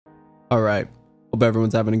All right, hope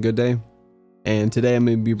everyone's having a good day. And today I'm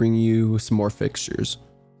going to be bringing you some more fixtures.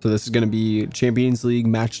 So this is going to be Champions League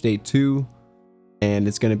Match Day 2, and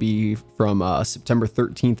it's going to be from September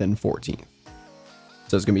 13th and 14th.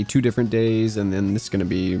 So it's going to be 2 different days, and then this is going to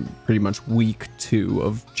be pretty much week 2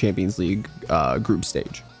 of Champions League group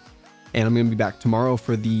stage. And I'm going to be back tomorrow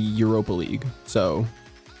for the Europa League. So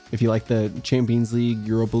if you like the Champions League,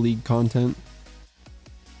 Europa League content,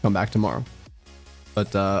 come back tomorrow.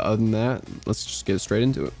 But other than that, let's just get straight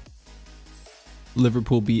into it.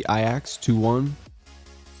 Liverpool beat Ajax 2-1.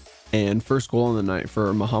 And first goal on the night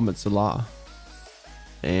for Mohamed Salah.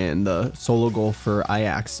 And the solo goal for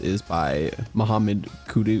Ajax is by Mohamed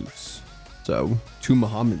Kudus. So 2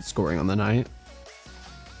 Mohameds scoring on the night.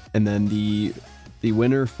 And then the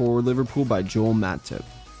winner for Liverpool by Joel Matip.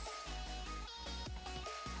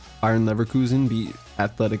 Bayern Leverkusen beat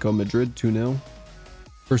Atletico Madrid 2-0.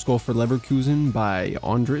 First goal for Leverkusen by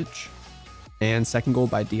Ondrej, and second goal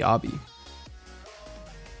by Diaby.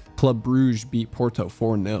 Club Brugge beat Porto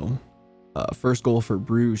 4-0. First goal for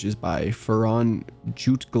Bruges is by Ferran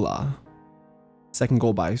Jutgla. Second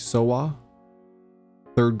goal by Soa.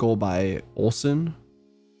 Third goal by Olsen.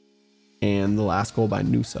 And the last goal by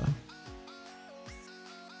Nusa.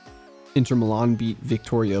 Inter Milan beat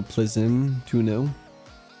Victoria Plzen 2-0.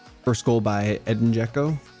 First goal by Edin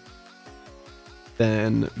Dzeko.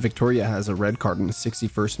 Then Victoria has a red card in the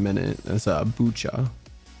 61st minute as Bucha.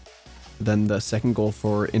 Then the second goal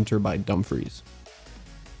for Inter by Dumfries.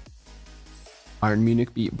 Bayern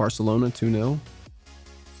Munich beat Barcelona 2-0.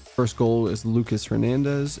 First goal is Lucas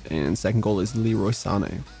Hernandez, and second goal is Leroy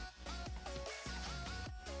Sané.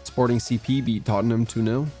 Sporting CP beat Tottenham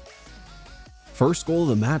 2-0. First goal of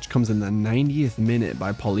the match comes in the 90th minute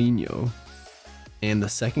by Paulinho, and the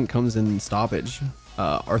second comes in stoppage.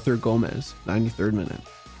 Arthur Gomez, 93rd minute.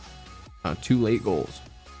 2 late goals.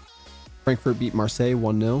 Frankfurt beat Marseille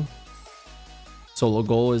 1-0. Solo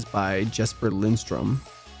goal is by Jesper Lindstrom.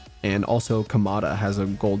 And also Kamada has a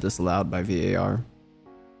goal disallowed by VAR.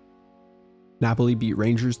 Napoli beat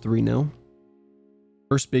Rangers 3-0.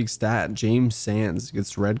 First big stat, James Sands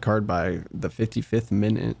gets red card by the 55th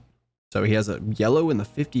minute. So he has a yellow in the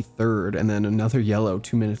 53rd and then another yellow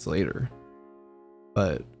 2 minutes later.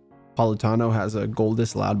 But Politano has a goal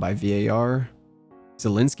disallowed by VAR.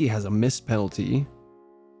 Zielinski has a missed penalty.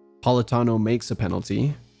 Politano makes a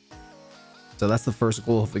penalty. So that's the first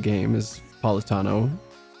goal of the game, is Politano.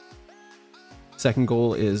 Second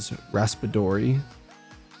goal is Raspadori.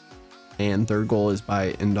 And third goal is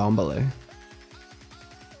by Ndombele.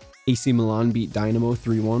 AC Milan beat Dynamo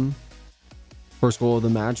 3-1. First goal of the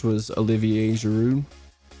match was Olivier Giroud.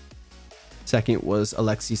 Second was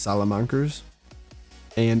Alexis Salamancas.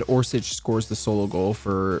 And Orsic scores the solo goal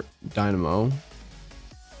for Dynamo.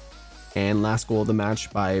 And last goal of the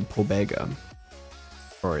match by Pobega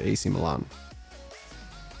for AC Milan.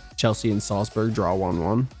 Chelsea and Salzburg draw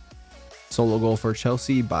 1-1. Solo goal for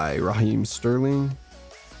Chelsea by Raheem Sterling.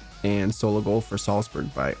 And solo goal for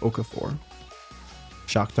Salzburg by Okafor.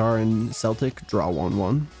 Shakhtar and Celtic draw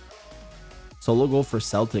 1-1. Solo goal for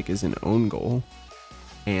Celtic is an own goal.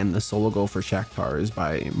 And the solo goal for Shakhtar is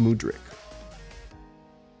by Mudryk.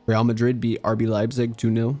 Real Madrid beat RB Leipzig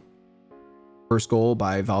 2-0. First goal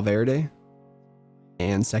by Valverde.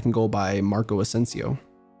 And second goal by Marco Asensio.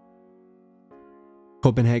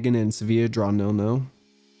 Copenhagen and Sevilla draw 0-0.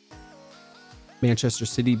 Manchester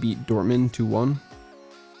City beat Dortmund 2-1.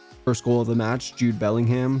 First goal of the match, Jude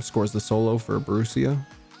Bellingham scores the solo for Borussia.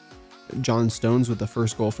 John Stones with the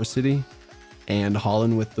first goal for City. And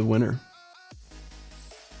Haaland with the winner.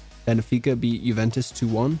 Benfica beat Juventus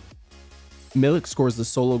 2-1. Milik scores the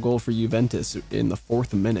solo goal for Juventus in the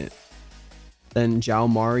 4th minute. Then João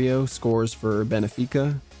Mario scores for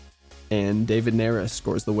Benfica, and David Neres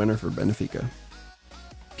scores the winner for Benfica.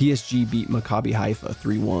 PSG beat Maccabi Haifa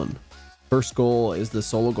 3-1. First goal is the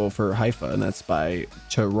solo goal for Haifa, and that's by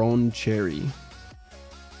Charon Cherry.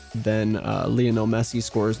 Then Lionel Messi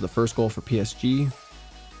scores the first goal for PSG,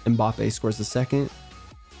 Mbappe scores the second,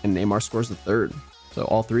 and Neymar scores the third. So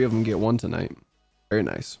all 3 of them get 1 tonight. Very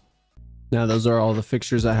nice. Now, those are all the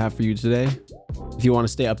fixtures I have for you today. If you want to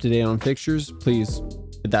stay up to date on fixtures, please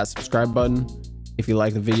hit that subscribe button. If you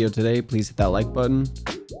like the video today, please hit that like button.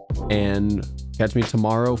 And catch me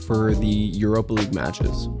tomorrow for the Europa League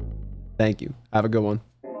matches. Thank you. Have a good one.